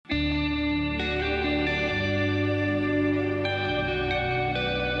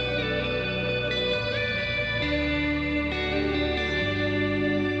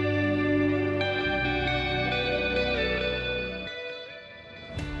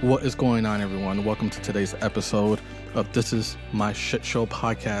What is going on, everyone? Welcome to today's episode of This Is My Shit Show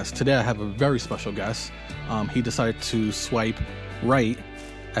podcast. Today I have a very special guest. He decided to swipe right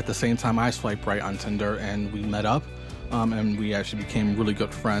at the same time I swiped right on Tinder, and we met up, and we actually became really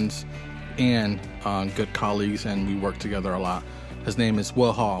good friends and good colleagues, and we worked together a lot. His name is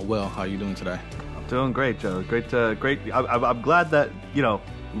Will Hall. Will, how are you doing today? I'm doing great, Joe. Great. I'm glad that,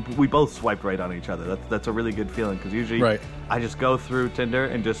 we both swiped right on each other. That's a really good feeling, because usually I just go through Tinder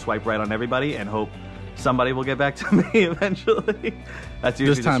and just swipe right on everybody and hope somebody will get back to me eventually. That's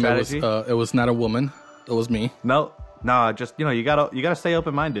usually this time the strategy. It was not a woman. It was me. No, just you gotta stay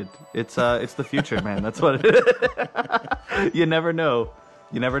open minded. It's the future, man. That's what it is. You never know.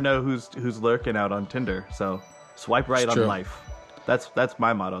 You never know who's lurking out on Tinder. So swipe right on life. That's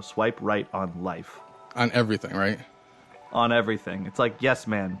my motto. Swipe right on life. On everything, right? On everything. It's like yes,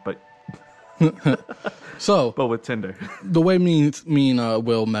 man, but but with Tinder. The way me and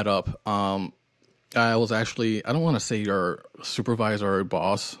Will met up, I was actually, I don't want to say your supervisor or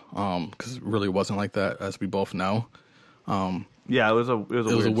boss, because it really wasn't like that, as we both know. Yeah, it was a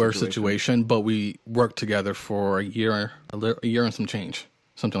weird situation, but we worked together for a year and some change,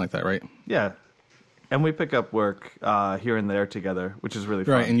 something like that, right? Yeah. And we pick up work here and there together, which is really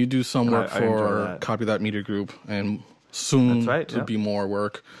fun. Right, and you do some work for Copy That Media Group, and soon to be more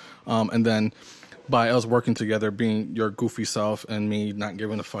work. And then by us working together, being your goofy self and me not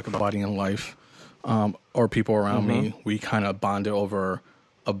giving a fuck about body and life, or people around me, we kind of bonded over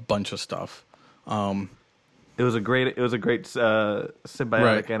a bunch of stuff. It was a great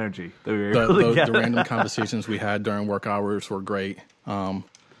symbiotic energy that we were able to get. The random conversations we had during work hours were great. And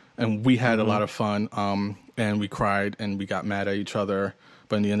we had a lot of fun, and we cried and we got mad at each other.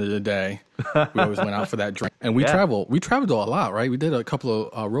 But in the end of the day, we always went out for that drink. And we traveled. We traveled a lot, right? We did a couple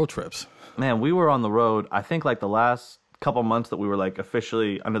of road trips. Man, we were on the road. I think like the last couple months that we were like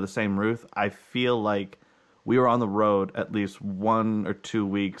officially under the same roof, I feel like we were on the road at least 1 or 2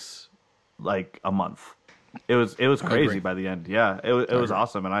 weeks, like a month. It was crazy by the end. Yeah, it was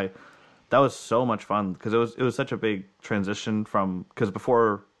awesome, and that was so much fun because it was such a big transition from, because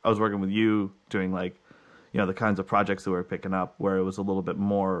before I was working with you doing like, the kinds of projects that we were picking up where it was a little bit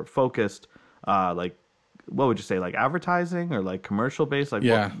more focused, like, what would you say, like advertising or like commercial based? Like,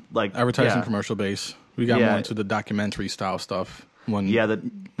 advertising, commercial based. We got more into the documentary style stuff when we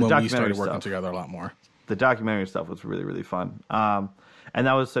started working together a lot more. The documentary stuff was really, really fun. And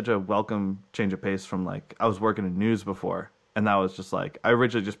that was such a welcome change of pace from like, I was working in news before, and that was just like, I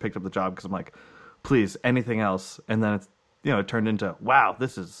originally just picked up the job because I'm like, please, anything else. And then it's, it turned into, wow,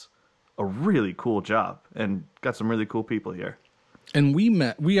 this is a really cool job and got some really cool people here. And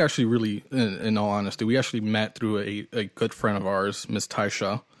we actually really, in all honesty, we actually met through a good friend of ours, Miss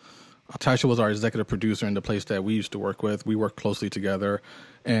Taisha. Taisha was our executive producer in the place that we used to work with. We worked closely together,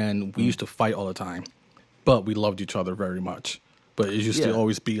 and we used to fight all the time, but we loved each other very much. But it used to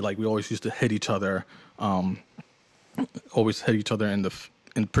always be like, we always used to hit each other, in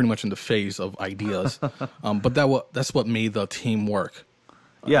pretty much in the face of ideas. But that's what made the team work.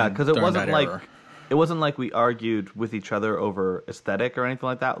 Yeah, because it wasn't like we argued with each other over aesthetic or anything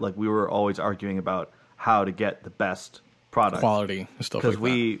like that. Like we were always arguing about how to get the best product, quality and stuff. Because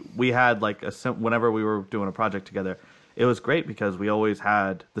we had like whenever we were doing a project together, it was great because we always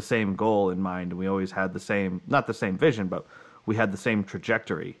had the same goal in mind, and we always had not the same vision, but we had the same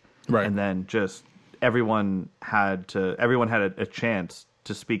trajectory. Right. And then just everyone had a chance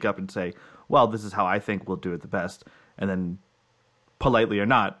to speak up and say, well, this is how I think we'll do it the best. And then, politely or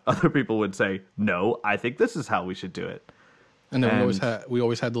not, other people would say, no, I think this is how we should do it. And then we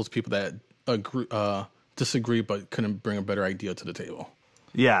always had those people that disagree but couldn't bring a better idea to the table.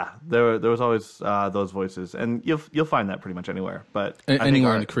 Yeah, there was always those voices, and you'll find that pretty much anywhere. But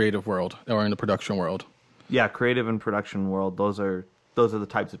anywhere in the creative world or in the production world. Yeah, creative and production world. Those are the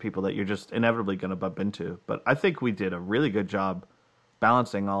types of people that you're just inevitably going to bump into. But I think we did a really good job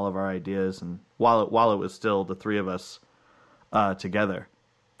balancing all of our ideas, and while it was still the three of us together,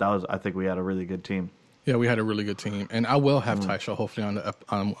 I think we had a really good team. Yeah, we had a really good team, and I will have Taisha hopefully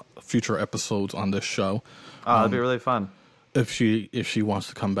on future episodes on this show. That'd be really fun if she wants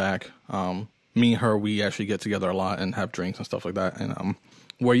to come back. Me and her, we actually get together a lot and have drinks and stuff like that. And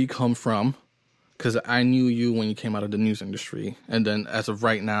where you come from, because I knew you when you came out of the news industry, and then as of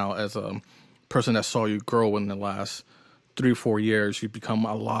right now, as a person that saw you grow in the last 3 or 4 years, you've become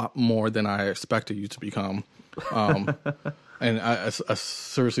a lot more than I expected you to become. And I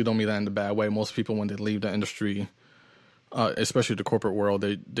seriously don't mean that in a bad way. Most people, when they leave the industry, especially the corporate world,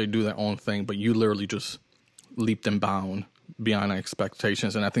 they do their own thing. But you literally just leaped and bound beyond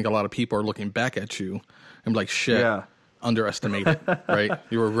expectations. And I think a lot of people are looking back at you and be like, shit, underestimated, right?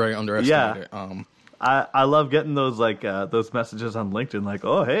 You were very underestimated. I love getting those those messages on LinkedIn, like,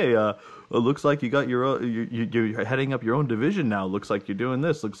 oh hey, it looks like you got your own, you're heading up your own division now. Looks like you're doing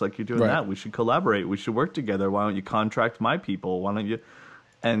this. Looks like you're doing that. We should collaborate. We should work together. Why don't you contract my people? Why don't you?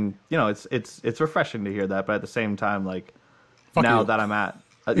 And it's refreshing to hear that, but at the same time, like, Fuck now you. that I'm at,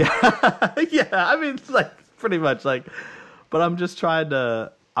 yeah, I mean, it's like pretty much like, but I'm trying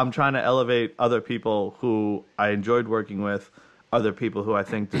to elevate other people who I enjoyed working with, other people who I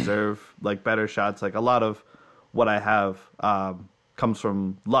think deserve like better shots. Like a lot of what I have comes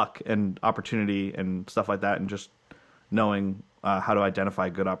from luck and opportunity and stuff like that, and just knowing how to identify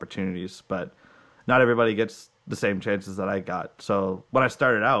good opportunities. But not everybody gets the same chances that I got. So when I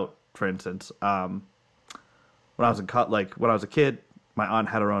started out, for instance, when I was a kid, my aunt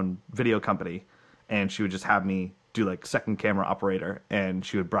had her own video company, and she would just have me do like second camera operator, and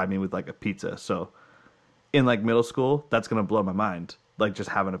she would bribe me with like a pizza. So in like middle school, that's gonna blow my mind, like just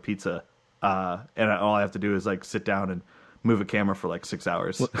having a pizza, and all I have to do is like sit down and move a camera for like 6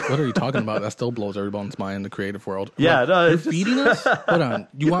 hours. What are you talking about? That still blows everyone's mind in the creative world. Yeah, like, no, you're it's just... feeding us. Hold on,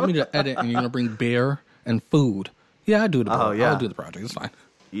 you want me to edit, and you're gonna bring beer and food? Yeah, I do the. I'll do the project. It's fine.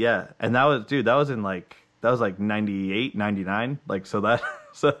 Yeah, and that was in like 98, 99. Like so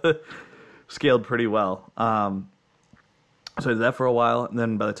scaled pretty well. So I did that for a while, and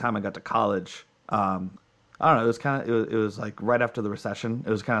then by the time I got to college, I don't know. It was like right after the recession.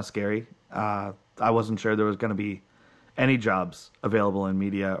 It was kind of scary. I wasn't sure there was going to be any jobs available in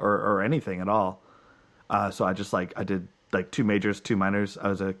media or anything at all. So I did like 2 majors, 2 minors. I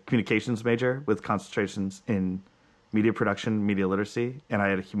was a communications major with concentrations in media production, media literacy, and I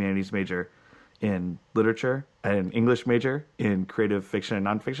had a humanities major in literature, and an English major in creative fiction and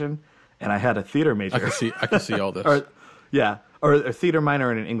nonfiction, and I had a theater major. I can see all this. or a theater minor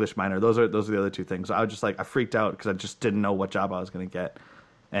and an English minor. Those are the other 2 things. So I was just like, I freaked out because I just didn't know what job I was going to get,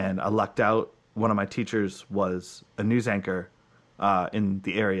 and I lucked out. One of my teachers was a news anchor in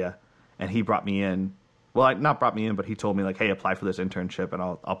the area, and he brought me in. Well, not brought me in, but he told me like, hey, apply for this internship, and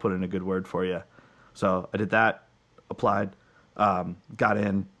I'll put in a good word for you. So I did that, applied, got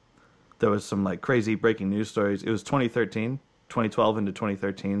in. There was some like crazy breaking news stories. It was 2012 into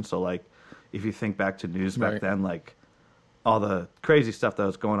 2013. So like, if you think back to news back then, like all the crazy stuff that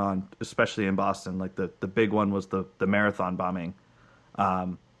was going on, especially in Boston, like the big one was the marathon bombing.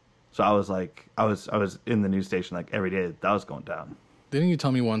 So I was like, I was in the news station like every day that was going down. Didn't you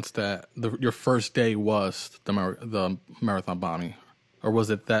tell me once that your first day was the marathon bombing, or was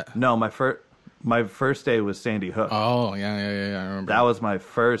it that? No, my first day was Sandy Hook. Oh yeah, I remember. That was my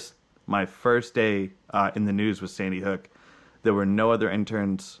first day in the news was Sandy Hook. There were no other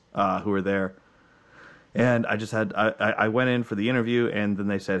interns who were there, and I went in for the interview, and then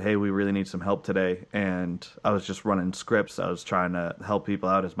they said, hey, we really need some help today, and I was just running scripts. I was trying to help people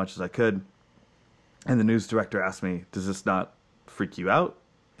out as much as I could, and the news director asked me, does this not freak you out?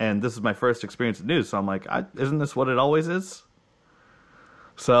 And this is my first experience in news, so I'm like, isn't this what it always is?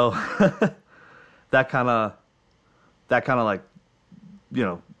 So that kind of like,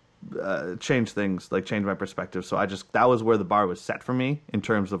 changed things, like changed my perspective. So that was where the bar was set for me in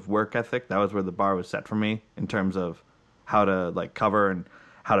terms of work ethic. That was where the bar was set for me in terms of how to like cover and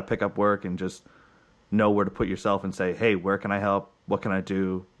how to pick up work, and just know where to put yourself and say, hey, where can I help? What can I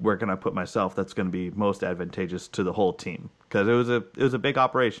do? Where can I put myself that's going to be most advantageous to the whole team? Because it was a big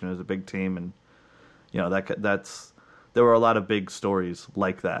operation. It was a big team, and there were a lot of big stories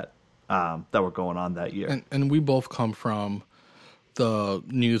like that that were going on that year. And we both come from the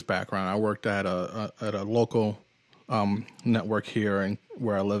news background. I worked at a local network here and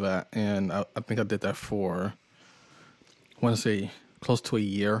where I live at, and I think I did that for, I want to say, close to a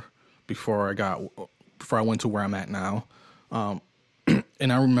year before I went to where I'm at now.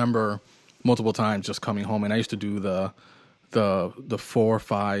 And I remember multiple times just coming home, and I used to do the 4,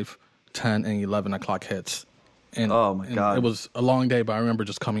 5, 10, and 11 o'clock hits. And, oh my God. It was a long day, but I remember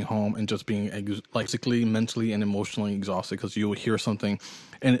just coming home and just being like physically, mentally, and emotionally exhausted, because you would hear something,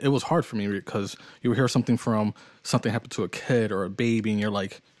 and it was hard for me because you would hear something happened to a kid or a baby, and you're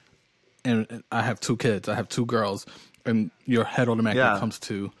like, and I have 2 kids, I have 2 girls, and your head automatically comes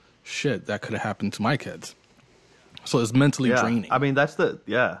to, shit, that could have happened to my kids. So it's mentally draining. I mean,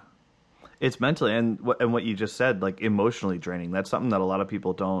 it's mentally, and what you just said, like emotionally draining. That's something that a lot of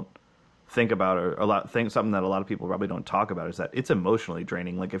people don't think about, or something that a lot of people probably don't talk about, is that it's emotionally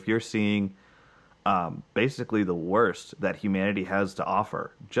draining. Like if you're seeing basically the worst that humanity has to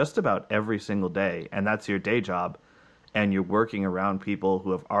offer just about every single day, and that's your day job, and you're working around people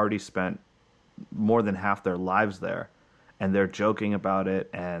who have already spent more than half their lives there, and they're joking about it,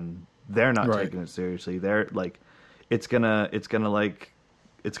 and they're not taking it seriously. They're like, it's gonna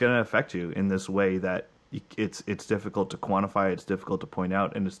affect you in this way that it's difficult to quantify, it's difficult to point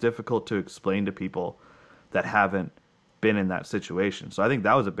out, and it's difficult to explain to people that haven't been in that situation. So I think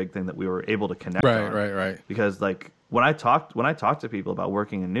that was a big thing that we were able to connect on. Right. Because like when I talk to people about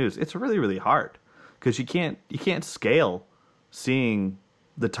working in news, it's really, really hard because you can't scale seeing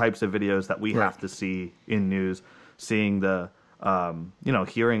the types of videos that we have to see in news, seeing the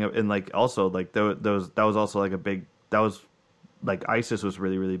hearing of, and like also like that was also like that was like ISIS was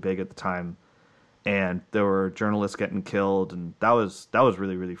really, really big at the time, and there were journalists getting killed, and that was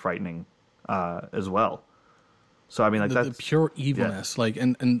really, really frightening as well. So I mean, like the pure evilness, like,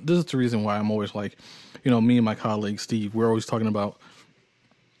 and this is the reason why I'm always like, me and my colleague Steve, we're always talking about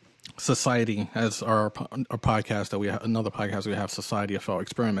society as our podcast that we have, another podcast we have, Society, a Failed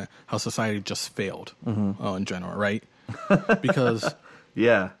Experiment, how society just failed in general, right? Because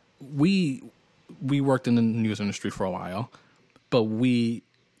we worked in the news industry for a while, but we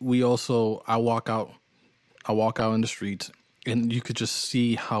also I walk out in the streets, and you could just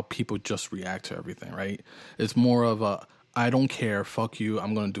see how people just react to everything, right? It's more of a, I don't care, fuck you,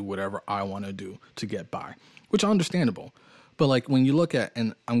 I'm going to do whatever I want to do to get by, which is understandable. But like when you look at,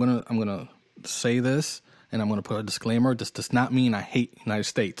 and I'm going to say this, and I'm going to put a disclaimer, this does not mean I hate the United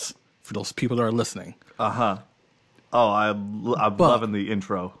States, for those people that are listening. Oh, I'm loving the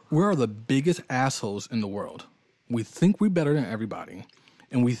intro. We're the biggest assholes in the world. We think we're better than everybody,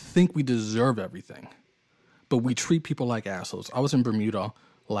 and we think we deserve everything. But we treat people like assholes. I was in Bermuda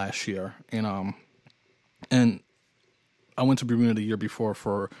last year, and I went to Bermuda the year before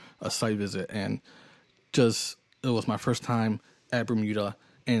for a site visit, and it was my first time at Bermuda,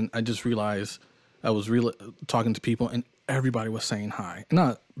 and I just realized I was really talking to people, and everybody was saying hi.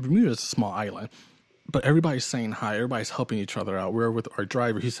 Bermuda is a small island, but everybody's saying hi. Everybody's helping each other out. We're with our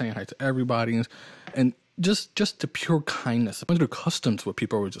driver; he's saying hi to everybody, and just the pure kindness. Under customs with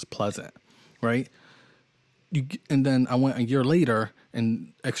people were just pleasant, right? And then I went a year later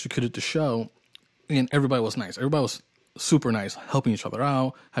and executed the show, and everybody was nice. Everybody was super nice, helping each other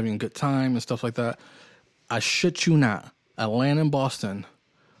out, having a good time and stuff like that. I shit you not, Atlanta and Boston,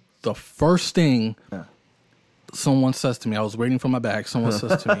 the first thing someone says to me, I was waiting for my bag, someone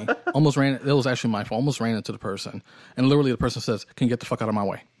says to me, it was actually my fault, almost ran into the person. And literally the person says, can you get the fuck out of my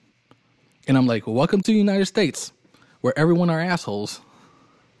way? And I'm like, welcome to the United States, where everyone are assholes.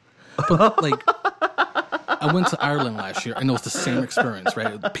 But like, I went to Ireland last year, and it was the same experience,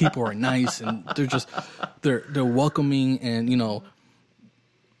 right? The people are nice, and they're welcoming, and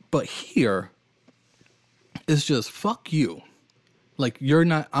but here, it's just fuck you. Like, you're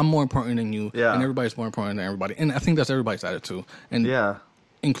not. I'm more important than you, and everybody's more important than everybody. And I think that's everybody's attitude, and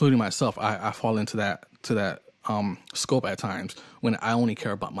including myself. I fall into that scope at times when I only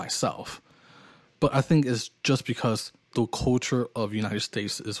care about myself. But I think it's just because the culture of the United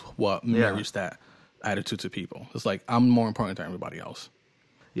States is what marries that attitude to people. It's like, I'm more important than everybody else.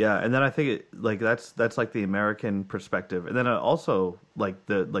 Yeah, and then I think that's like the American perspective, and then also like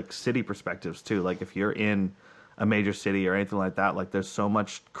the city perspectives too. Like if you're in a major city or anything like that, like there's so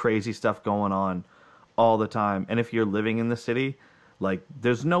much crazy stuff going on all the time, and if you're living in the city, like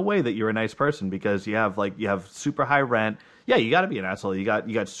there's no way that you're a nice person because you have super high rent. Yeah, you got to be an asshole. You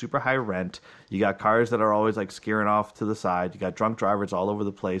got super high rent. You got cars that are always like scaring off to the side. You got drunk drivers all over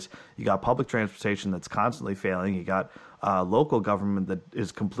the place. You got public transportation that's constantly failing. You got local government that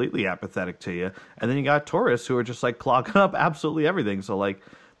is completely apathetic to you, and then you got tourists who are just like clogging up absolutely everything. So like,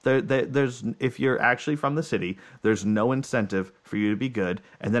 there's if you're actually from the city, there's no incentive for you to be good.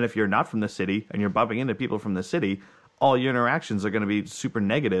 And then if you're not from the city and you're bumping into people from the city, all your interactions are going to be super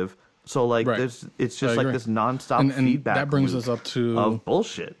negative. So like, it's just like this nonstop and feedback. That brings us up to of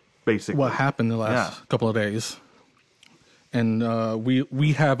bullshit, basically. What happened the last couple of days, and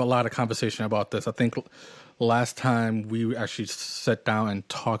we have a lot of conversation about this. I think last time we actually sat down and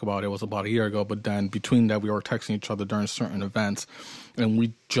talked about it was about a year ago. But then between that, we were texting each other during certain events, and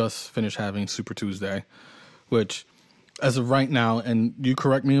we just finished having Super Tuesday, which, as of right now, and you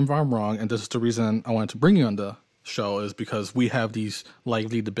correct me if I'm wrong, and this is the reason I wanted to bring you on the show, is because we have these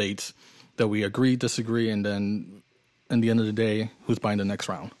lively debates that we agree, disagree, and then in the end of the day, who's buying the next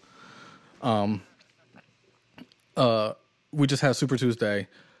round. We just had Super Tuesday.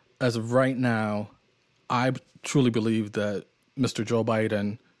 As of right now, I truly believe that Mr. Joe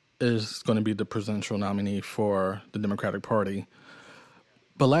Biden is going to be the presidential nominee for the Democratic Party.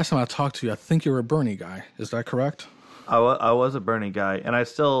 But last time I talked to you, I think you were a Bernie guy. Is that correct? I was a Bernie guy, and I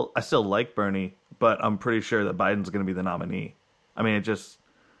still like Bernie, but I'm pretty sure that Biden's going to be the nominee. I mean,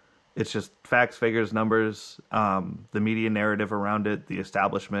 it's just facts, figures, numbers, the media narrative around it, the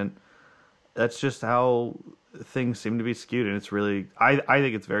establishment. That's just how things seem to be skewed, and it's really I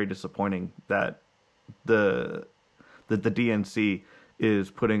think it's very disappointing that the DNC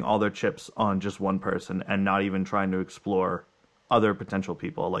is putting all their chips on just one person and not even trying to explore other potential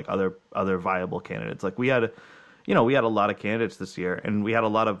people, like other viable candidates. Like we had a lot of candidates this year, and we had a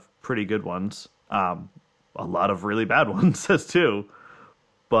lot of pretty good ones, a lot of really bad ones as too.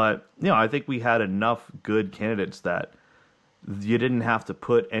 But I think we had enough good candidates that you didn't have to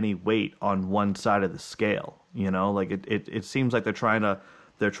put any weight on one side of the scale. Like it seems like they're trying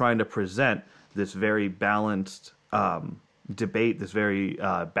to present this very balanced debate, this very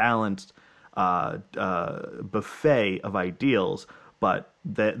balanced buffet of ideals, but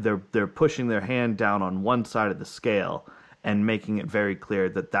they're pushing their hand down on one side of the scale and making it very clear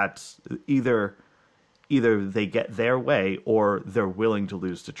that that's either they get their way or they're willing to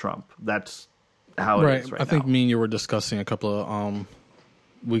lose to Trump. That's how it is right now. I think me and you were discussing a couple of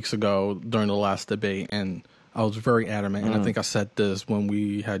weeks ago during the last debate, and I was very adamant, and I think I said this when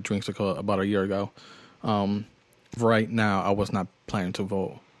we had drinks about a year ago. Right now, I was not planning to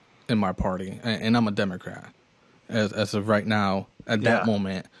vote in my party, and I'm a Democrat as of right now at that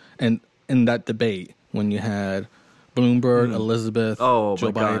moment. And in that debate, when you had Bloomberg, Elizabeth, Joe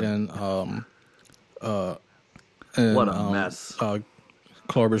Biden, and, what a mess.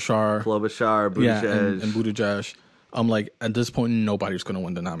 Klobuchar, Buttigieg. and Buttigieg. I'm like, at this point, nobody's going to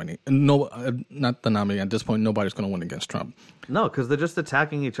win the nominee. No, not the nominee. At this point, nobody's going to win against Trump. No, because they're just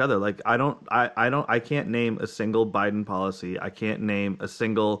attacking each other. Like I can't name a single Biden policy. I can't name a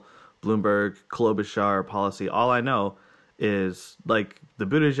single Bloomberg, Klobuchar policy. All I know is like the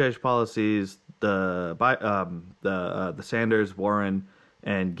Buttigieg policies, the Sanders, Warren,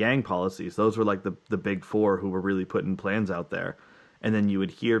 and Gang policies. Those were like the big four who were really putting plans out there. And then you would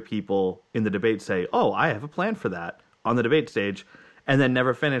hear people in the debate say, "Oh, I have a plan for that," on the debate stage, and then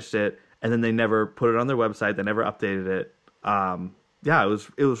never finished it, and then they never put it on their website. They never updated it.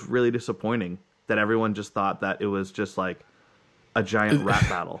 It was really disappointing that everyone just thought that it was just like a giant rap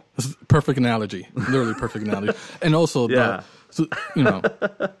battle. Perfect analogy, literally perfect analogy. And also, the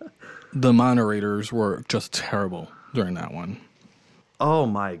moderators were just terrible during that one. Oh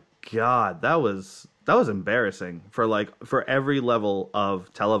my God, that was embarrassing for every level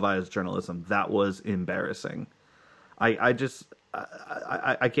of televised journalism. That was embarrassing. I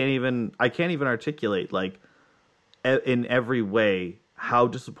can't even articulate like in every way how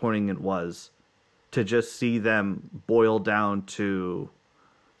disappointing it was to just see them boil down to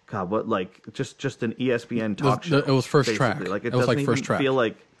just an ESPN talk show. It was first basically. track. Like it was like first track. Feel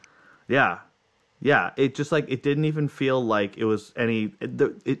like it just like it didn't even feel like it was any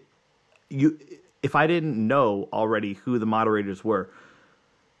if I didn't know already who the moderators were,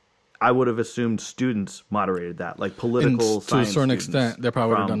 I would have assumed students moderated that, like political science. To a certain extent, they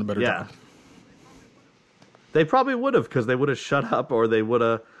probably would have done a better job. They probably would have, because they would have shut up, or they would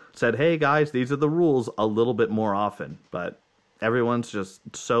have said, "Hey guys, these are the rules," a little bit more often. But everyone's just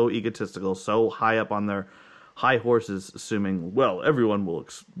so egotistical, so high up on their high horses, assuming, well, everyone will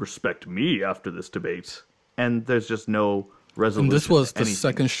respect me after this debate, and there's just no resolution. And this was the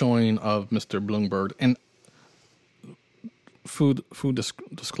second showing of Mr. Bloomberg. And food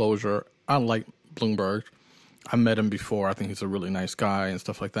disclosure, I like Bloomberg. I met him before. I think he's a really nice guy and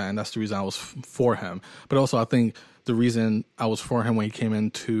stuff like that. And that's the reason I was for him. But also, I think the reason I was for him when he came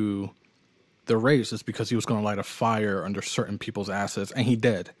into the race is because he was going to light a fire under certain people's asses. And he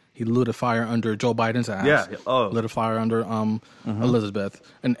did. He lit a fire under Joe Biden's ass. Yeah. Lit a fire under Elizabeth.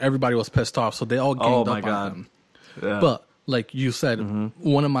 And everybody was pissed off. So they all ganged up on him. Yeah. But like you said,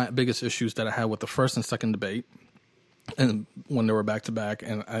 one of my biggest issues that I had with the first and second debate, and when they were back to back,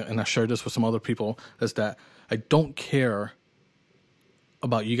 and I shared this with some other people, is that I don't care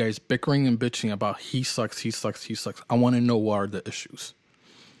about you guys bickering and bitching about he sucks. I want to know what are the issues.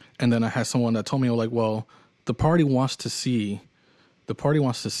 And then I had someone that told me, like, well, the party wants to see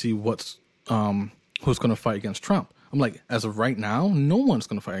what's who's going to fight against Trump. I'm like, as of right now, no one's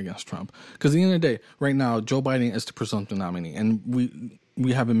going to fight against Trump. Because at the end of the day, right now, Joe Biden is the presumptive nominee. And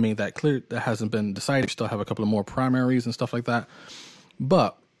we haven't made that clear. That hasn't been decided. We still have a couple of more primaries and stuff like that.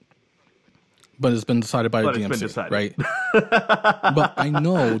 But it's been decided by the DNC, right? But I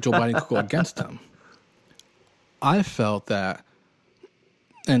know Joe Biden could go against him. I felt that,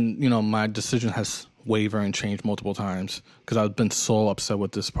 and, my decision has wavered and changed multiple times because I've been so upset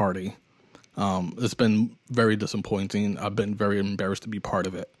with this party. It's been very disappointing. I've been very embarrassed to be part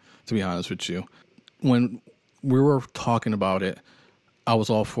of it, to be honest with you. When we were talking about it, I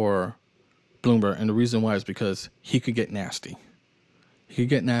was all for Bloomberg, and the reason why is because he could get nasty. He could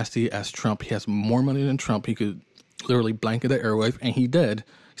get nasty as Trump. He has more money than Trump. He could literally blanket the airwaves, and he did.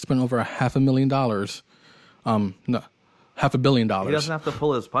 He spent over $500,000 No, $500 million. He doesn't have to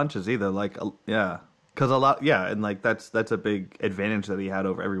pull his punches either. Like, yeah, because and like that's a big advantage that he had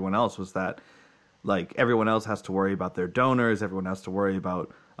over everyone else was that, like, everyone else has to worry about their donors, everyone has to worry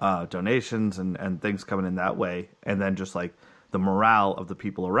about donations and things coming in that way, and then just like the morale of the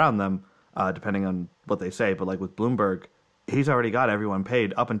people around them, depending on what they say. But like with Bloomberg, he's already got everyone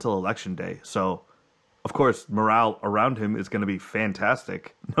paid up until election day, so of course morale around him is going to be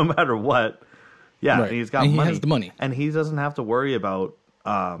fantastic no matter what. Yeah, right. And he's got and money. He has the money, and he doesn't have to worry about,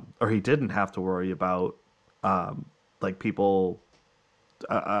 or he didn't have to worry about, like people.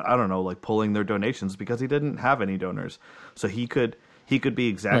 I don't know, like pulling their donations because he didn't have any donors, so he could be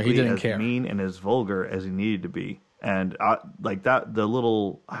exactly as mean and as vulgar as he needed to be. And like that,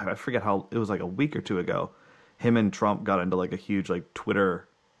 I forget how it was, like a week or two ago, him and Trump got into like a huge like Twitter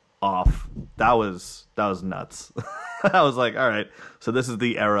off. That was nuts. I was like, all right, so this is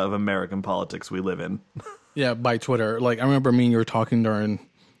the era of American politics we live in. Yeah, by Twitter. Like I remember me and you were talking during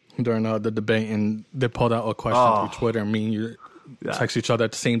the debate, and they pulled out a question through Twitter, and me and you text each other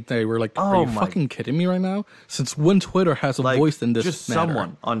at the same day. We're like, are you fucking kidding me right now? Since when Twitter has a voice in this just matter?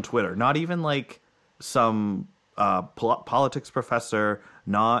 Someone on Twitter, not even like some politics professor,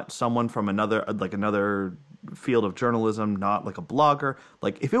 not someone from another field of journalism, not like a blogger.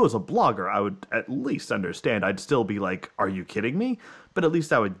 Like if it was a blogger, I would at least understand. I'd still be like, are you kidding me? But at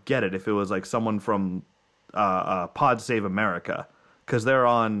least I would get it if it was like someone from Pod Save America, because they're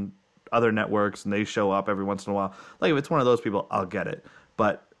on other networks and they show up every once in a while. Like if it's one of those people, I'll get it.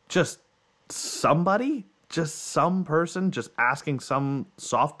 But just some person just asking some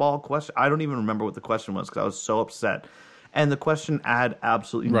softball question. I don't even remember what the question was because I was so upset. And the question had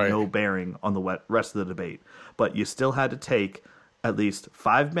absolutely no bearing on the rest of the debate. But you still had to take at least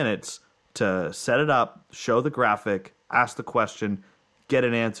 5 minutes to set it up, show the graphic, ask the question, get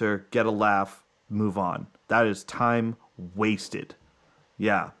an answer, get a laugh, move on. That is time wasted.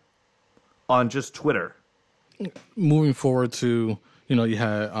 Yeah. On just Twitter. Moving forward to, you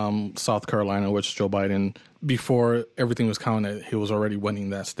had South Carolina, which Joe Biden, before everything was counted, he was already winning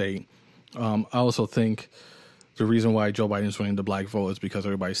that state. I also think the reason why Joe Biden is winning the black vote is because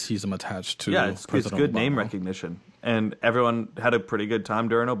everybody sees him attached to it's good Obama. Name recognition. And everyone had a pretty good time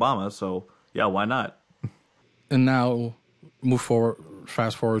during Obama, so yeah, why not? And now,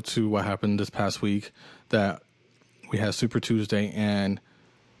 fast forward to what happened this past week, that we had Super Tuesday, and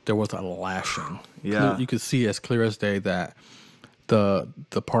there was a lashing. Yeah. You could see as clear as day that the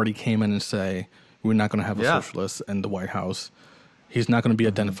party came in and say, we're not going to have a socialist in the White House. He's not going to be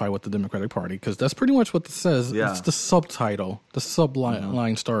identified with the Democratic Party, because that's pretty much what this says. Yeah. It's the subtitle, the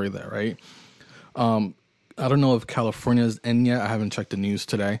subline story there, right? I don't know if California is in yet. I haven't checked the news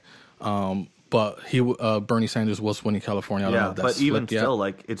today. But Bernie Sanders was winning California. I don't know if that's but even still, yet.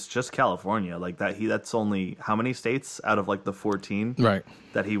 Like, it's just California. Like that, that's only how many states out of like the 14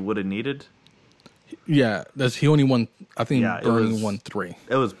 that he would have needed? Yeah, he only won. I think Bernie won 3.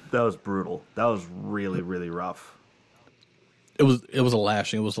 That was brutal. That was really, really rough. It was a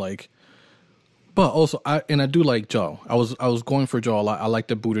lashing. It was like, but also I do like Joe. I was going for Joe a lot. I liked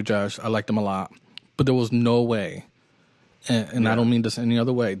the Buttigieg. I liked him a lot, but there was no way, and I don't mean this any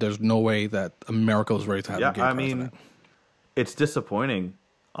other way. There's no way that America was ready to have a gay president. It's disappointing,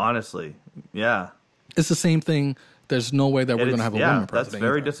 honestly. Yeah, it's the same thing. There's no way that we're going to have a woman president. That's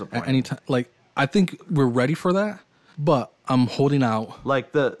very disappointing. At any time, like I think we're ready for that, but I'm holding out.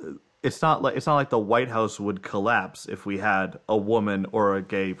 Like It's not like the White House would collapse if we had a woman or a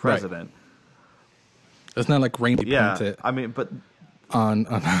gay president. Right. It's not like rainbow painted. I mean, but on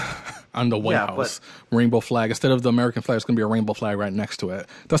the White House rainbow flag, instead of the American flag, it's going to be a rainbow flag right next to it.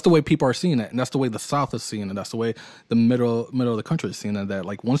 That's the way people are seeing it, and that's the way the South is seeing it. That's the way the middle of the country is seeing it. That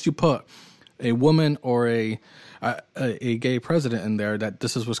like once you put a woman or a gay president in there, that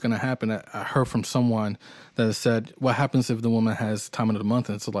this is what's going to happen. I heard from someone that said, what happens if the woman has time of the month?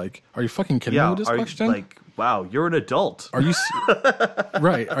 And it's like, are you fucking kidding me with this question? Like, wow, you're an adult. Are you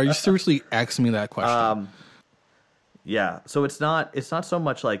right? Are you seriously asking me that question? Yeah. So it's not so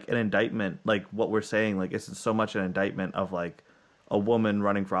much like an indictment, like what we're saying. Like it's so much an indictment of like a woman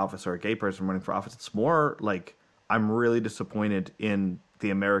running for office or a gay person running for office. It's more like I'm really disappointed in the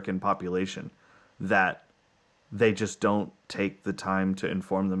American population that they just don't take the time to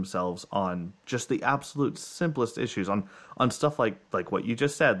inform themselves on just the absolute simplest issues, on stuff like what you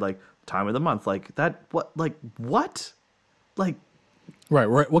just said, like time of the month, like that. What? Right.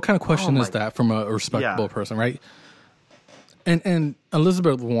 What kind of question is that from a respectable person, right? And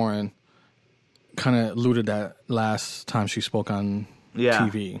Elizabeth Warren kind of alluded that last time she spoke on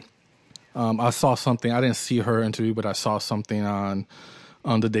TV. I saw something. I didn't see her interview, but I saw something on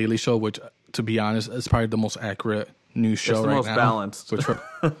the Daily Show, which to be honest, it's probably the most accurate news show It's the right most now. balanced. Which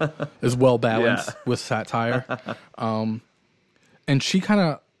is well balanced Yeah. with satire. And she kind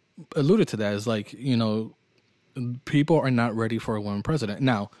of alluded to that as like, people are not ready for a woman president.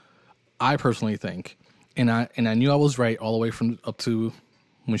 Now, I personally think, and I knew I was right all the way from up to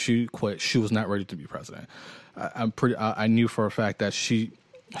when she quit, she was not ready to be president. I knew for a fact that she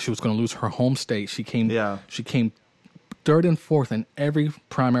was going to lose her home state. She came third and fourth in every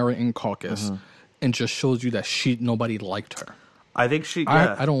primary and caucus, and just shows you that nobody liked her. I think she.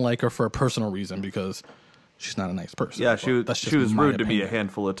 I don't like her for a personal reason because she's not a nice person. Yeah, she was rude to me a opinion.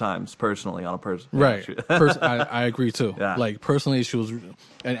 handful of times personally on a person. Right. Yeah, I agree too. Yeah. Like personally, she was,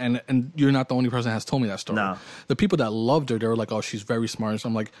 and you're not the only person that has told me that story. No. The people that loved her, they were like, "Oh, she's very smart." So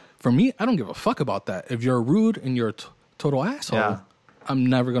I'm like, for me, I don't give a fuck about that. If you're rude and you're a total asshole, Yeah. I'm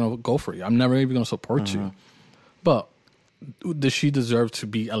never gonna go for you. I'm never even gonna support you. But does she deserve to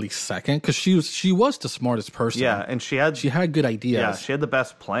be at least second? Because she was the smartest person. yeah, and she had good ideas. Yeah, she had the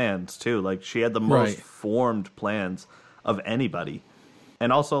best plans too. Like she had the most formed plans of anybody.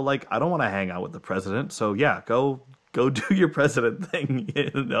 And also, like, I don't want to hang out with the president, so yeah, go do your president thing,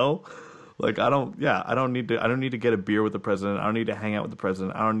 Like I don't need to get a beer with the president. I don't need to hang out with the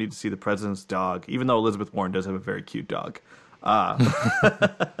president. I don't need to see the president's dog, even though Elizabeth Warren does have a very cute dog.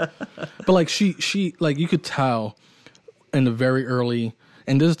 But like she like you could tell in the very early,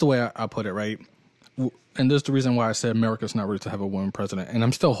 and this is the way I put it, right? And this is the reason why I said America's not ready to have a woman president. And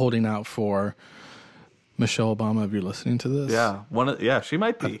I'm still holding out for Michelle Obama, if you're listening to this. Yeah, she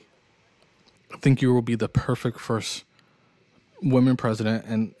might be. I think you will be the perfect first woman president,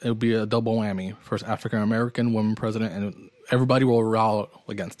 and it'll be a double whammy. First African-American woman president, and everybody will rally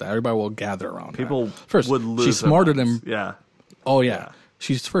against that. Everybody will gather around People that. First, would lose she's smarter their minds. than... Yeah. Oh, yeah.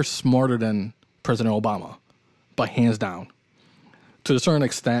 She's first smarter than President Obama, by hands down. To a certain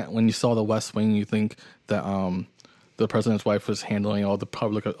extent, when you saw The West Wing, you think that the president's wife was handling all the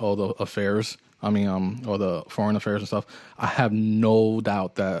affairs. All the foreign affairs and stuff. I have no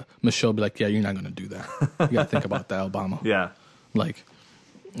doubt that Michelle will be like, yeah, you're not going to do that. You got to think about that, Obama. Yeah. Like,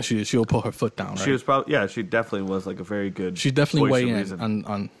 she'll put her foot down, right? She was probably, she definitely was like a very good She definitely voice weighed of in reason.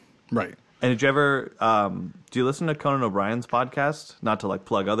 on right. And did you ever, do you listen to Conan O'Brien's podcast? Not to like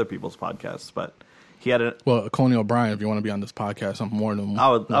plug other people's podcasts, but he had a... Well, Coney O'Brien, if you want to be on this podcast, I'm more than... I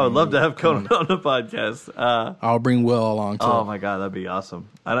would love to have Conan on the podcast. I'll bring Will along, too. Oh, my God, that'd be awesome.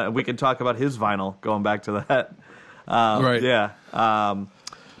 We can talk about his vinyl, going back to that. Right. Yeah.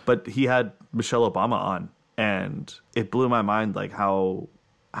 But he had Michelle Obama on, and it blew my mind, like, how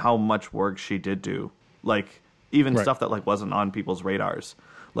much work she did do. Like, even stuff that, like, wasn't on people's radars.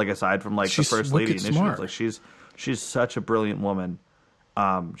 Like, aside from, like, She's the First Lady wicked initiatives. smart. Like, she's such a brilliant woman.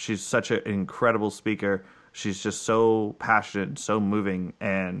 She's such an incredible speaker. She's just so passionate, so moving,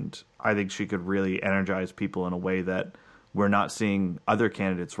 and I think she could really energize people in a way that we're not seeing other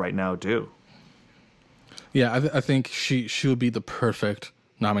candidates right now do. Yeah, I think she would be the perfect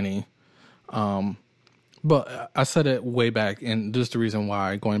nominee. But I said it way back, and this is the reason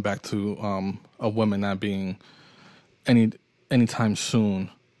why, going back to a woman not being anytime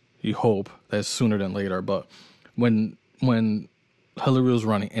soon, you hope that's sooner than later. But when Hillary was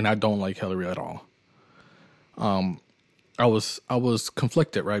running, and I don't like Hillary at all. I was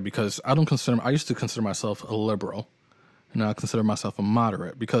conflicted, right? Because I used to consider myself a liberal, and now I consider myself a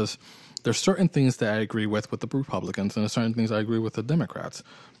moderate, because there's certain things that I agree with the Republicans, and there's certain things I agree with the Democrats.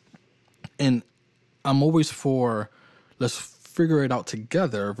 And I'm always for, let's figure it out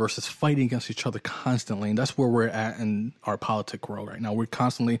together versus fighting against each other constantly. And that's where we're at in our politic world right now. We're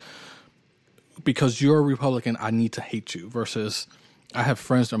constantly, because you're a Republican, I need to hate you, versus I have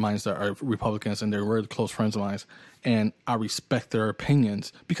friends of mine that are Republicans, and they're really close friends of mine, and I respect their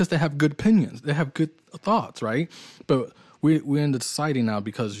opinions because they have good opinions. They have good thoughts, right? But we're in deciding now,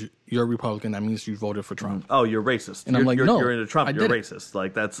 because you're a Republican, that means you voted for Trump. Oh, you're racist. And I'm like, no, you're into Trump. You're didn't. racist.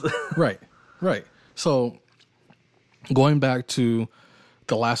 Like, that's... Right. So going back to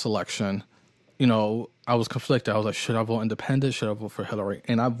the last election, I was conflicted. I was like, should I vote independent? Should I vote for Hillary?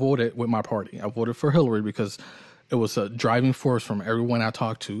 And I voted with my party. I voted for Hillary because it was a driving force from everyone I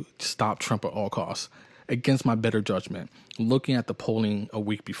talked to stop Trump at all costs, against my better judgment, looking at the polling a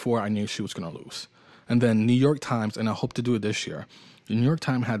week before I knew she was going to lose. And then New York Times, and I hope to do it this year, the New York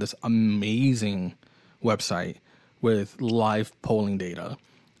Times had this amazing website with live polling data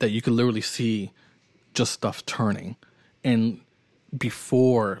that you could literally see just stuff turning. And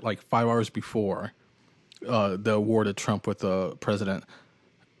before, like 5 hours before the awarded Trump with the president,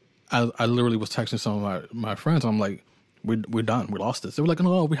 I literally was texting some of my friends. I'm like, we're done. We lost this. They were like,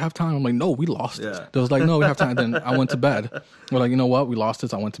 no, we have time. I'm like, no, we lost Yeah. it. They was like, no, we have time. Then I went to bed. We're like, you know what? We lost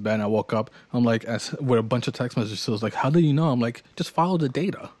this. I went to bed and I woke up. I'm like, with a bunch of text messages. So it was like, how do you know? I'm like, just follow the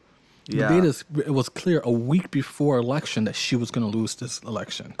data. Yeah. The data, it was clear a week before election that she was going to lose this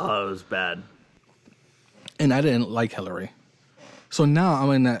election. Oh, it was bad. And I didn't like Hillary. So now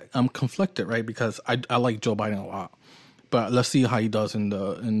I'm conflicted, right? Because I like Joe Biden a lot. But let's see how he does in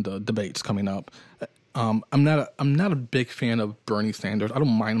the debates coming up. I'm not a big fan of Bernie Sanders. I don't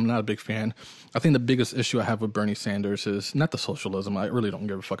mind. I'm not a big fan. I think the biggest issue I have with Bernie Sanders is not the socialism. I really don't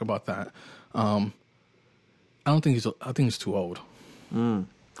give a fuck about that. I think he's too old.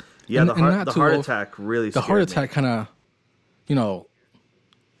 Yeah, the heart old. attack really The scared heart me. attack kind of,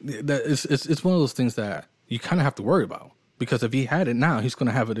 it's one of those things that you kind of have to worry about. Because if he had it now, he's going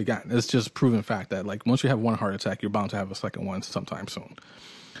to have it again. It's just proven fact that, like, once you have one heart attack, you're bound to have a second one sometime soon.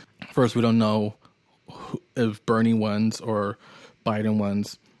 First, we don't know if Bernie wins or Biden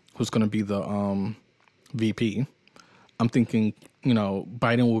wins, who's going to be the VP. I'm thinking,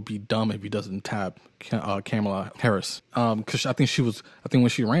 Biden would be dumb if he doesn't tap Kamala Harris. Because I think when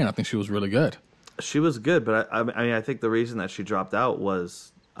she ran, I think she was really good. She was good, but I think the reason that she dropped out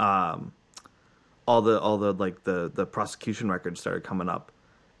was all the prosecution records started coming up,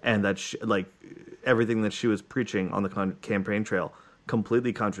 and that everything that she was preaching on the campaign trail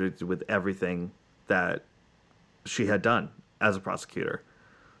completely contradicted with everything that she had done as a prosecutor.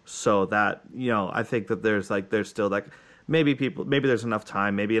 So that, I think that there's still like maybe there's enough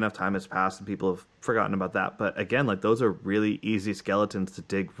time, maybe enough time has passed and people have forgotten about that. But again, like those are really easy skeletons to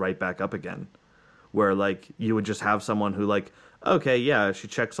dig right back up again, where like you would just have someone who like, okay, yeah, she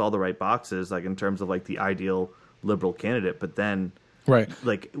checks all the right boxes, like in terms of like the ideal liberal candidate, but then right,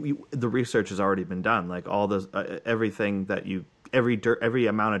 like the research has already been done, like all those everything that every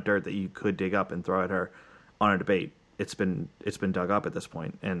amount of dirt that you could dig up and throw at her on a debate, it's been dug up at this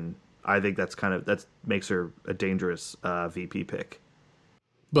point, and I think that makes her a dangerous VP pick.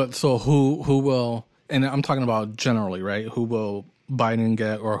 But so who will? And I'm talking about generally, right? Who will Biden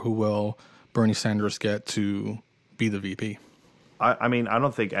get, or who will Bernie Sanders get to be the VP? I mean, I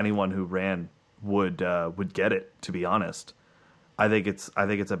don't think anyone who ran would get it, to be honest. I think it's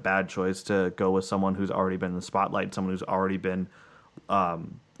a bad choice to go with someone who's already been in the spotlight, someone who's already been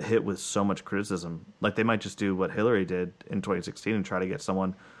hit with so much criticism. Like they might just do what Hillary did in 2016 and try to get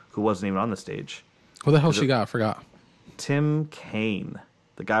someone who wasn't even on the stage. What the hell she got? I forgot. Tim Kaine,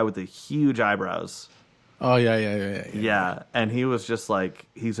 the guy with the huge eyebrows. Oh, yeah. Yeah, and he was just like,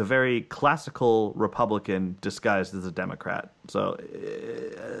 he's a very classical Republican disguised as a Democrat. So,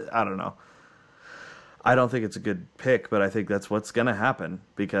 I don't know. I don't think it's a good pick, but I think that's what's going to happen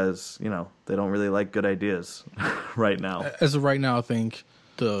because, they don't really like good ideas right now. As of right now, I think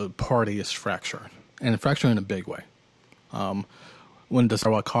the party is fractured, and fractured in a big way. When the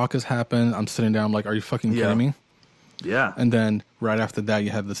Iowa caucus happened, I'm sitting there, I'm like, are you fucking kidding me? Yeah. And then right after that, you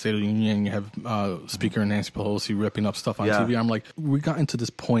have the State of the Union, you have Speaker Nancy Pelosi ripping up stuff on TV. I'm like, we got into this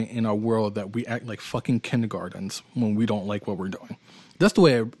point in our world that we act like fucking kindergartens when we don't like what we're doing. That's the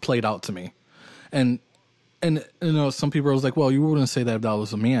way it played out to me. And some people was like, well, you wouldn't say that if that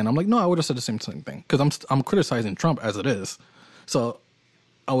was a man. I'm like, no, I would have said the same thing because I'm criticizing Trump as it is. So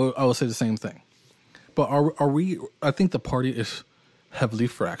I would say the same thing. But are we? I think the party is heavily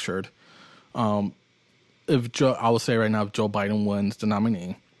fractured. I would say right now, if Joe Biden wins the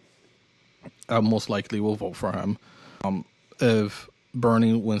nominee, I most likely will vote for him. If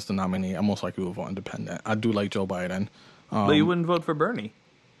Bernie wins the nominee, I most likely will vote independent. I do like Joe Biden. But you wouldn't vote for Bernie.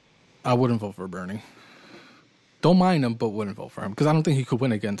 I wouldn't vote for Bernie. Don't mind him, but wouldn't vote for him because I don't think he could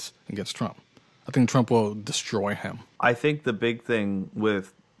win against Trump. I think Trump will destroy him. I think the big thing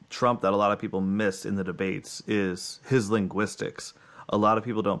with Trump that a lot of people miss in the debates is his linguistics. A lot of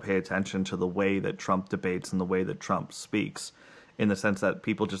people don't pay attention to the way that Trump debates and the way that Trump speaks, in the sense that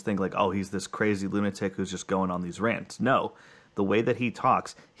people just think like, oh, he's this crazy lunatic who's just going on these rants. No, the way that he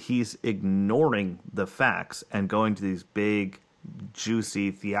talks, he's ignoring the facts and going to these big,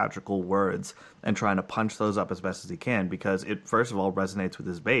 juicy, theatrical words and trying to punch those up as best as he can because it, first of all, resonates with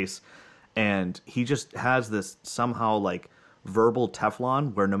his base. And he just has this somehow like verbal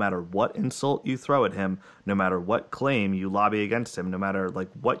Teflon where no matter what insult you throw at him, no matter what claim you lobby against him, no matter like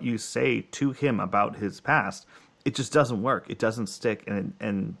what you say to him about his past, it just doesn't work. It doesn't stick.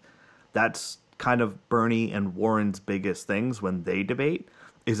 And that's kind of Bernie and Warren's biggest things when they debate,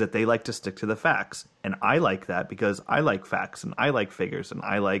 is that they like to stick to the facts. And I like that because I like facts and I like figures and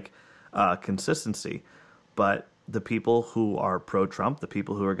I like consistency. But the people who are pro-Trump, the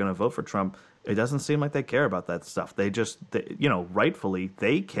people who are going to vote for Trump, it doesn't seem like they care about that stuff. Rightfully,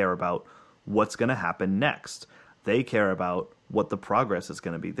 they care about what's going to happen next. They care about what the progress is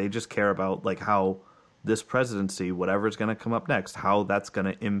going to be. They just care about like how this presidency, whatever is going to come up next, how that's going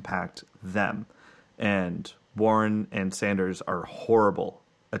to impact them. And Warren and Sanders are horrible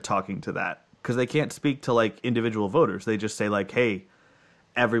at talking to that because they can't speak to like individual voters. They just say like, hey,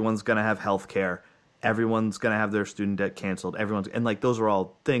 everyone's going to have health care. Everyone's going to have their student debt canceled. And like those are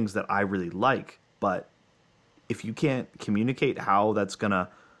all things that I really like. But if you can't communicate how that's going to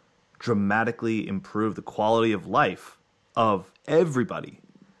dramatically improve the quality of life of everybody,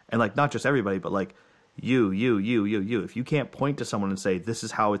 and like not just everybody, but like you, if you can't point to someone and say, this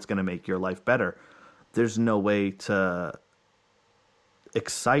is how it's going to make your life better, there's no way to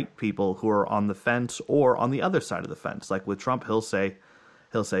excite people who are on the fence or on the other side of the fence. Like with Trump, he'll say,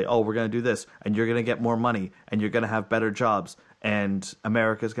 oh, we're going to do this, and you're going to get more money, and you're going to have better jobs, and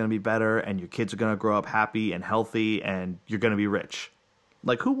America's going to be better, and your kids are going to grow up happy and healthy, and you're going to be rich.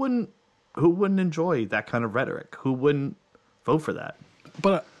 Like, who wouldn't enjoy that kind of rhetoric? Who wouldn't vote for that?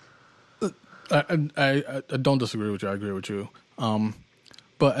 But I don't disagree with you. I agree with you.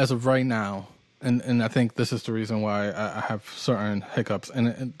 But as of right now, and I think this is the reason why I have certain hiccups,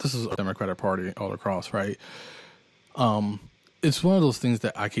 and this is a Democratic Party all across, right? It's one of those things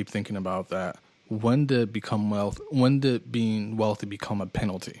that I keep thinking about, that when did being wealthy become a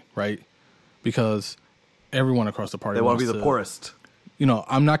penalty, right? Because everyone across the party want to be the poorest. You know,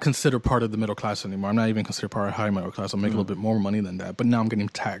 I'm not considered part of the middle class anymore. I'm not even considered part of high middle class. I'm making a little bit more money than that, but now I'm getting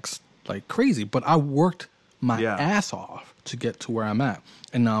taxed like crazy. But I worked my ass off to get to where I'm at,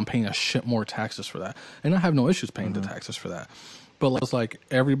 and now I'm paying a shit more taxes for that, and I have no issues paying the taxes for that. But it's like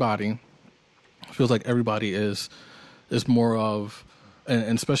everybody feels like everybody is more of,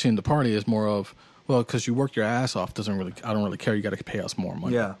 and especially in the party, is more of, well, because you work your ass off, I don't really care. You got to pay us more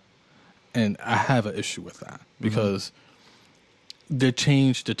money. Yeah, and I have an issue with that because. They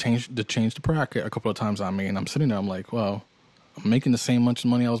changed the bracket a couple of times on me, and I'm sitting there. I'm like, well, I'm making the same much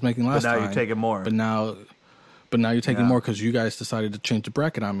money I was making last time. But now you're taking more. But now you're taking more because you guys decided to change the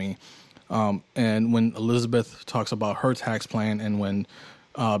bracket on me. And when Elizabeth talks about her tax plan, and when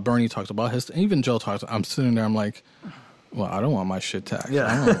Bernie talks about his, and even Joe talks, I'm sitting there. I'm like, well, I don't want my shit taxed. Yeah.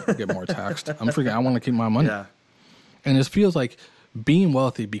 I don't want to get more taxed. I want to keep my money. Yeah. And it feels like being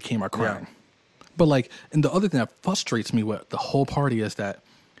wealthy became a crime. Yeah. But like, and the other thing that frustrates me with the whole party is that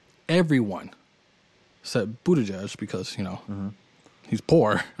everyone said Buttigieg because, you know, he's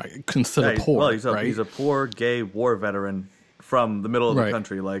poor. I consider poor. Well, right? he's a poor gay war veteran from the middle of the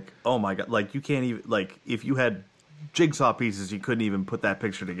country. Like, oh my God. Like, you can't even, like, if you had jigsaw pieces, you couldn't even put that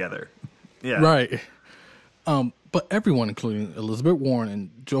picture together. Yeah. Right. But everyone, including Elizabeth Warren and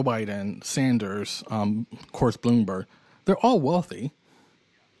Joe Biden, Sanders, of course, Bloomberg, they're all wealthy.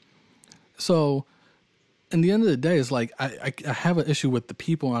 So, in the end of the day, it's like I have an issue with the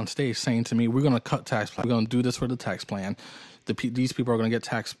people on stage saying to me, we're going to cut tax plan. We're going to do this for the tax plan. These people are going to get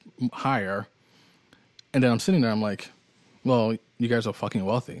taxed higher. And then I'm sitting there, I'm like, well, you guys are fucking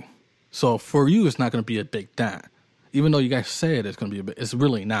wealthy. So, for you, it's not going to be a big dent. Even though you guys say it's going to be a bit, it's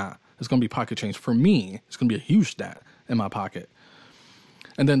really not. It's going to be pocket change. For me, it's going to be a huge dent in my pocket.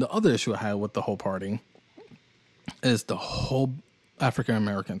 And then the other issue I had with the whole party is the whole African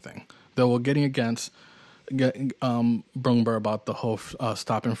American thing. They were getting against Bloomberg about the whole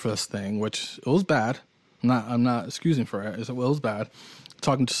stop and frisk thing, which it was bad. I'm not excusing for it. It was bad.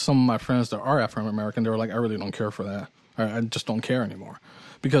 Talking to some of my friends that are African American, they were like, I really don't care for that. I just don't care anymore.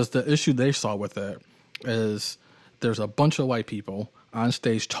 Because the issue they saw with it is there's a bunch of white people on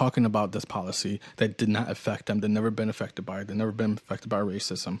stage talking about this policy that did not affect them. They've never been affected by it. They've never been affected by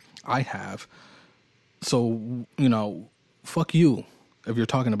racism. I have. So, you know, fuck you if you're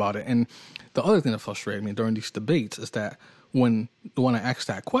talking about it. And the other thing that frustrated me during these debates is that when I ask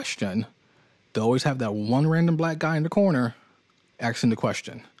that question, they always have that one random black guy in the corner asking the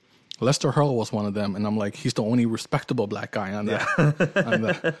question. Lester Hurl was one of them, and I'm like, he's the only respectable black guy on that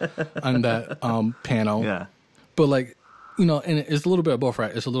on that panel. Yeah. But like, you know, and it's a little bit of both,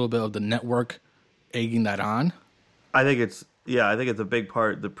 right? It's a little bit of the network egging that on. I think it's a big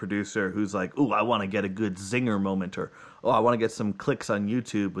part, the producer who's like, ooh, I want to get a good zinger moment, or I want to get some clicks on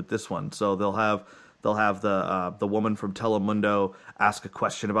YouTube with this one. So they'll have the woman from Telemundo ask a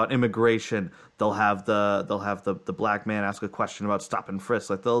question about immigration. They'll have the black man ask a question about stop and frisk.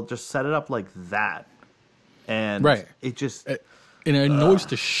 Like, they'll just set it up like that. And it just and it annoys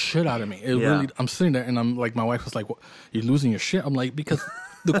the shit out of me. It really, I'm sitting there and I'm like, my wife was like, what, you're losing your shit? I'm like, because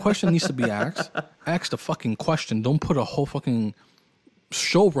the question needs to be asked. Ask the fucking question. Don't put a whole fucking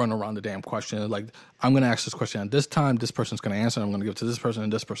show run around the damn question. Like, I'm going to ask this question at this time. This person's going to answer. I'm going to give it to this person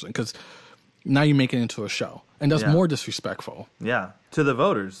and this person. Because now you make it into a show. And that's more disrespectful. Yeah. To the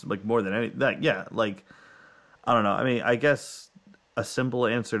voters, like, more than any that. Yeah. Like, I don't know. I mean, I guess a simple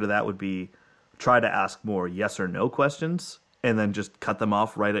answer to that would be try to ask more yes or no questions and then just cut them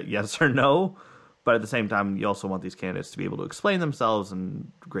off right at yes or no. But at the same time, you also want these candidates to be able to explain themselves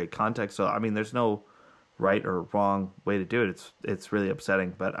in great context. So, I mean, there's no right or wrong way to do it. It's really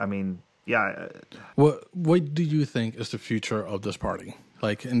upsetting. But, I mean, yeah. What do you think is the future of this party?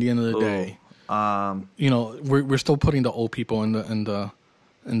 Like, in the end of the day, we're still putting the old people in the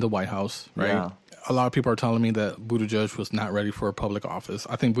White House, right? Yeah. A lot of people are telling me that Buttigieg was not ready for a public office.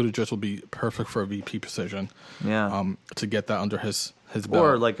 I think Buttigieg will be perfect for a VP position. Yeah. To get that under his belt.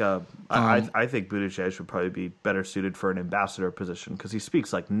 Or like I think Buttigieg would probably be better suited for an ambassador position because he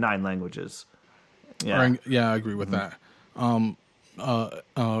speaks like 9 languages. Yeah. I agree with that. Rahm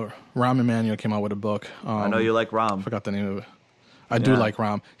Emanuel came out with a book. I know you like Rahm. I forgot the name of it. I do like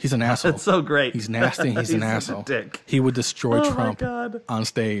Rahm. He's an asshole. It's so great. He's nasty. He's an asshole. A dick. He would destroy Trump on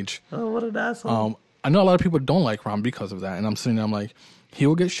stage. Oh, what an asshole. I know a lot of people don't like Rahm because of that, and I'm sitting there, I'm like, he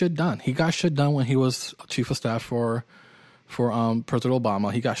will get shit done. He got shit done when he was chief of staff for President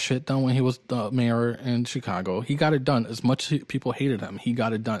Obama. He got shit done when he was the mayor in Chicago. He got it done. As much as people hated him, he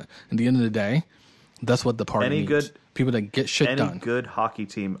got it done. At the end of the day, that's what the party needs. People that get shit done. Any good hockey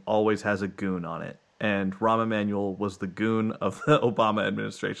team always has a goon on it. And Rahm Emanuel was the goon of the Obama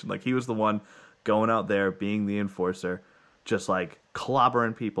administration. Like, he was the one going out there, being the enforcer, just, like,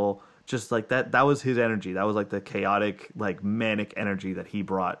 clobbering people. Just, like, that was his energy. That was, like, the chaotic, like, manic energy that he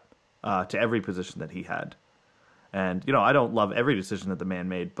brought to every position that he had. And, I don't love every decision that the man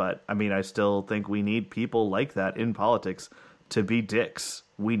made, but, I mean, I still think we need people like that in politics to be dicks.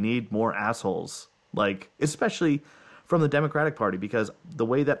 We need more assholes. Like, especially from the Democratic Party, because the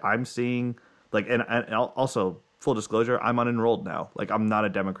way that I'm seeing... Like, and also, full disclosure, I'm unenrolled now. Like, I'm not a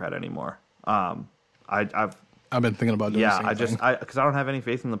Democrat anymore. I've been thinking about doing the same thing. Because I don't have any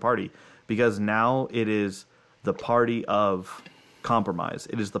faith in the party. Because now it is the party of compromise.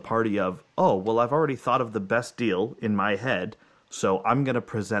 It is the party of, oh, well, I've already thought of the best deal in my head, so I'm going to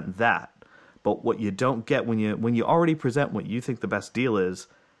present that. But what you don't get when you already present what you think the best deal is,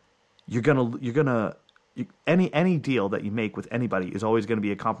 you're gonna any deal that you make with anybody is always going to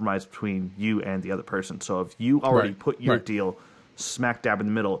be a compromise between you and the other person. So if you already put your deal smack dab in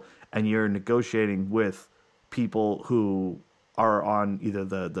the middle and you're negotiating with people who are on either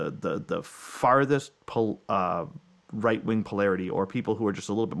the farthest right-wing polarity or people who are just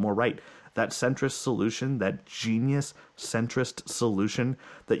a little bit more right, that centrist solution, that genius centrist solution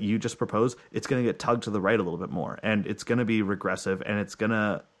that you just proposed, it's going to get tugged to the right a little bit more. And it's going to be regressive, and it's going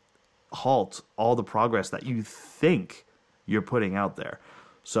to halt all the progress that you think you're putting out there.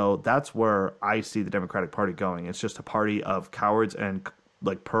 So that's where I see the Democratic Party going. It's just a party of cowards and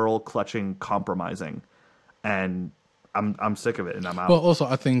like pearl clutching, compromising, and I'm sick of it, and I'm out. Well, also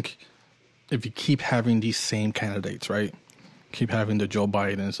I think if you keep having these same candidates, right? Keep having the Joe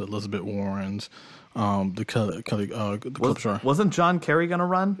Bidens, Elizabeth Warrens, wasn't John Kerry going to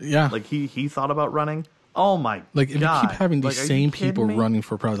run? Yeah, like he thought about running. Oh my God! Like if you keep having these same people running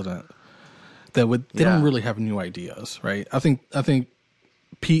for president. They don't really have new ideas, right? I think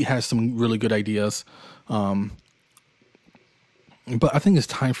Pete has some really good ideas, but I think it's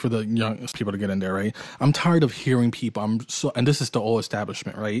time for the young people to get in there, right? I'm tired of hearing people. And this is the old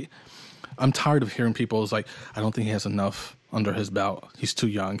establishment, right? I'm tired of hearing people is like, I don't think he has enough under his belt. He's too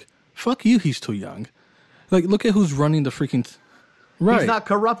young. Fuck you. He's too young. Like, look at who's running the freaking. Right. He's not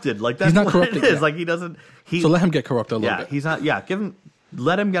corrupted. Like that's what it is. Like he doesn't. So let him get corrupted a little bit. He's not. Yeah, give him.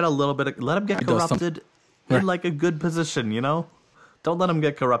 Let him get a little bit. Let him get corrupted in like a good position. Don't let him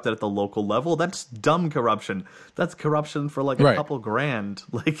get corrupted at the local level. That's dumb corruption. That's corruption for like a couple grand.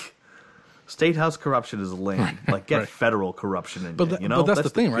 Like state house corruption is lame. Like get federal corruption in. But that's the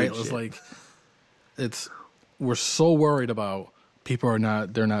thing, right? It's like we're so worried about people are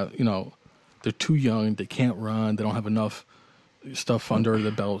not. They're not. They're too young. They can't run. They don't have enough stuff under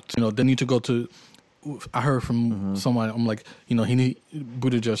the belt. They need to go to. I heard from someone. I'm like,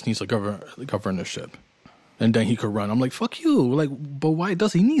 Buttigieg needs a governorship, and then he could run. I'm like, fuck you. Like, but why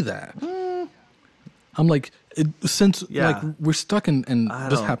does he need that? I'm like, like we're stuck in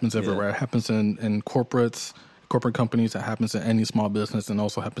this happens everywhere. It happens in corporate companies. It happens in any small business, and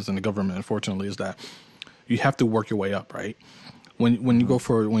also happens in the government. Unfortunately, is that you have to work your way up, right? When you when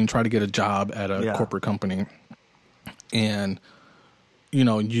you try to get a job at a corporate company, and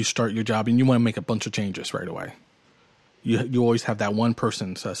you start your job and you want to make a bunch of changes right away. You always have that one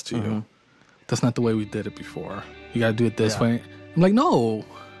person says to you, "That's not the way we did it before. You got to do it this way." I'm like, no.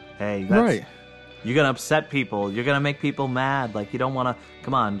 Hey, right. You're gonna upset people. You're gonna make people mad. Like you don't want to.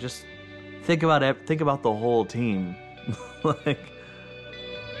 Come on, just think about it. Think about the whole team. Like.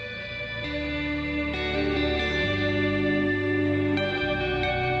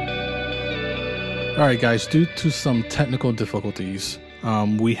 All right, guys, due to some technical difficulties,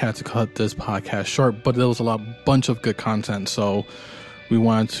 we had to cut this podcast short, but there was a bunch of good content, so we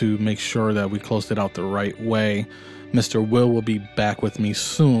wanted to make sure that we closed it out the right way. Mr. Will be back with me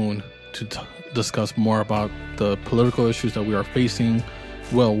soon to discuss more about the political issues that we are facing.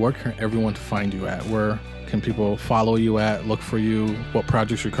 Will, where can everyone find you at? Where can people follow you at, look for you, what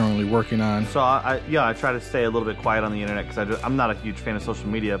projects you're currently working on? So, I try to stay a little bit quiet on the internet because I'm not a huge fan of social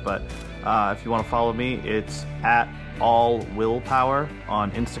media, but if you want to follow me, it's at allwillpower on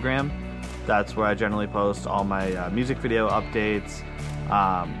Instagram. That's where I generally post all my music video updates.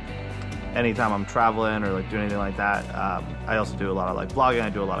 Anytime I'm traveling or like doing anything like that. I also do a lot of like vlogging. I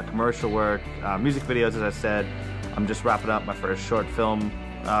do a lot of commercial work, music videos. As I said, I'm just wrapping up my first short film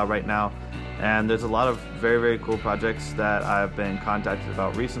right now, and there's a lot of very, very cool projects that I've been contacted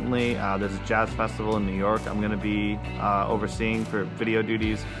about recently. There's a jazz festival in New York I'm going to be overseeing for video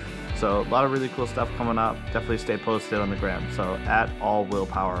duties. So a lot of really cool stuff coming up. Definitely stay posted on the gram. So at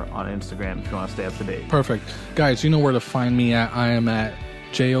allwillpower on Instagram if you want to stay up to date. Perfect. Guys, you know where to find me at. I am at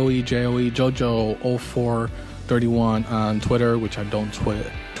Jojo0431 on Twitter, which I don't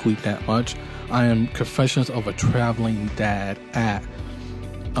tweet that much. I am Confessions of a Traveling Dad at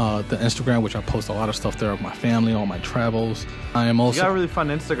the Instagram, which I post a lot of stuff there of my family, all my travels. I am also... You got a really fun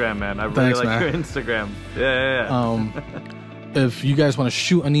Instagram, man. I really like your Instagram. Yeah. If you guys want to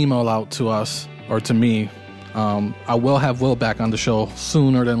shoot an email out to us or to me, I will have Will back on the show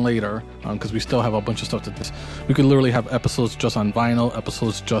sooner than later because we still have a bunch of stuff to do. We could literally have episodes just on vinyl,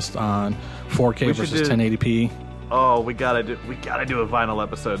 episodes just on 4K versus 1080p. Oh, we gotta do a vinyl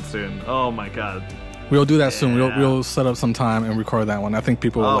episode soon. Oh my god. We'll do that soon. We'll set up some time and record that one. I think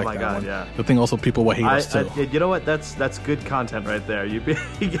people will like that one. Yeah. I think also people will hate us too. You know what? That's good content right there. You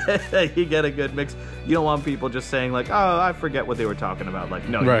get a good mix. You don't want people just saying like, "Oh, I forget what they were talking about." Like,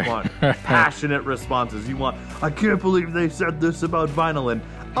 no, right. You want passionate responses. You want, "I can't believe they said this about vinyl," and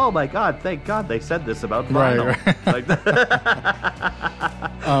 "Oh my god, thank God they said this about vinyl." Right. Like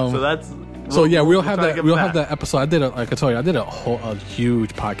that. So that's. So yeah, we'll have that episode. I did like I told you, I did a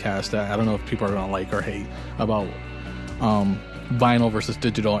huge podcast that I don't know if people are gonna like or hate about vinyl versus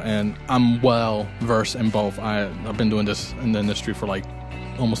digital, and I'm well versed in both. I've been doing this in the industry for like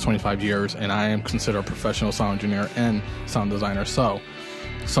almost 25 years, and I am considered a professional sound engineer and sound designer. So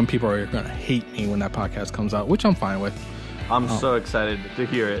some people are gonna hate me when that podcast comes out, which I'm fine with. I'm so excited to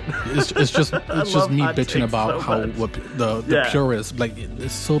hear it. It's just me bitching about how what the pure is. Like,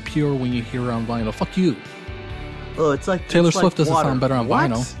 it's so pure when you hear it on vinyl. Fuck you. Oh, it's like Taylor Swift doesn't sound better on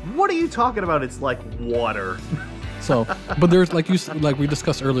vinyl. What are you talking about? It's like water. So, but there's like we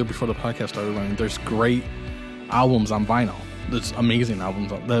discussed earlier before the podcast started running. There's great albums on vinyl. There's amazing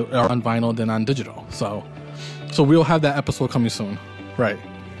albums that are on vinyl than on digital. So we'll have that episode coming soon, right?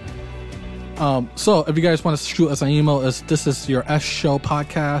 So if you guys want to shoot us an email, this is your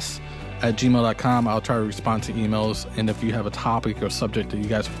sshowpodcast@gmail.com. I'll try to respond to emails. And if you have a topic or subject that you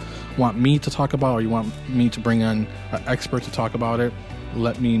guys want me to talk about, or you want me to bring in an expert to talk about it,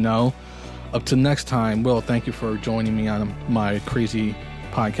 let me know. Up to next time, Will, thank you for joining me on my crazy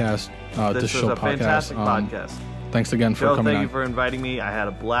podcast. This was a fantastic podcast. Thanks again for coming on. Thank you for inviting me. I had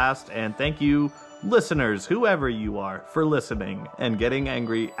a blast. And thank you, listeners, whoever you are, for listening and getting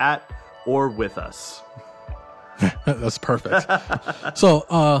angry at or with us. That's perfect. So,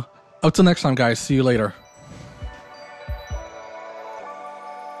 up till next time, guys. See you later.